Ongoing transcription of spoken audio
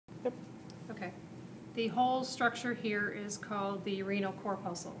The whole structure here is called the renal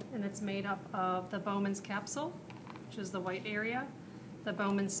corpuscle, and it's made up of the Bowman's capsule, which is the white area, the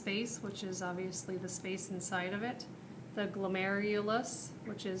Bowman's space, which is obviously the space inside of it, the glomerulus,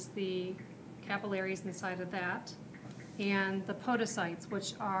 which is the capillaries inside of that, and the podocytes,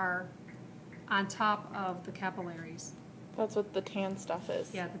 which are on top of the capillaries. That's what the tan stuff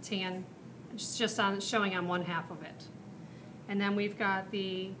is. Yeah, the tan, it's just showing on one half of it. And then we've got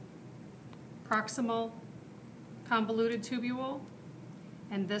the proximal convoluted tubule,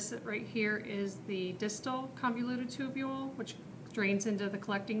 and this right here is the distal convoluted tubule, which drains into the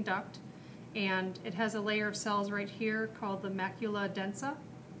collecting duct, and it has a layer of cells right here called the macula densa.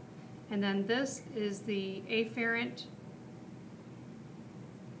 And then this is the afferent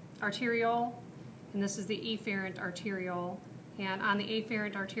arteriole, and this is the efferent arteriole. And on the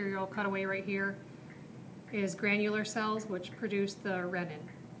afferent arteriole cutaway right here is granular cells, which produce the renin.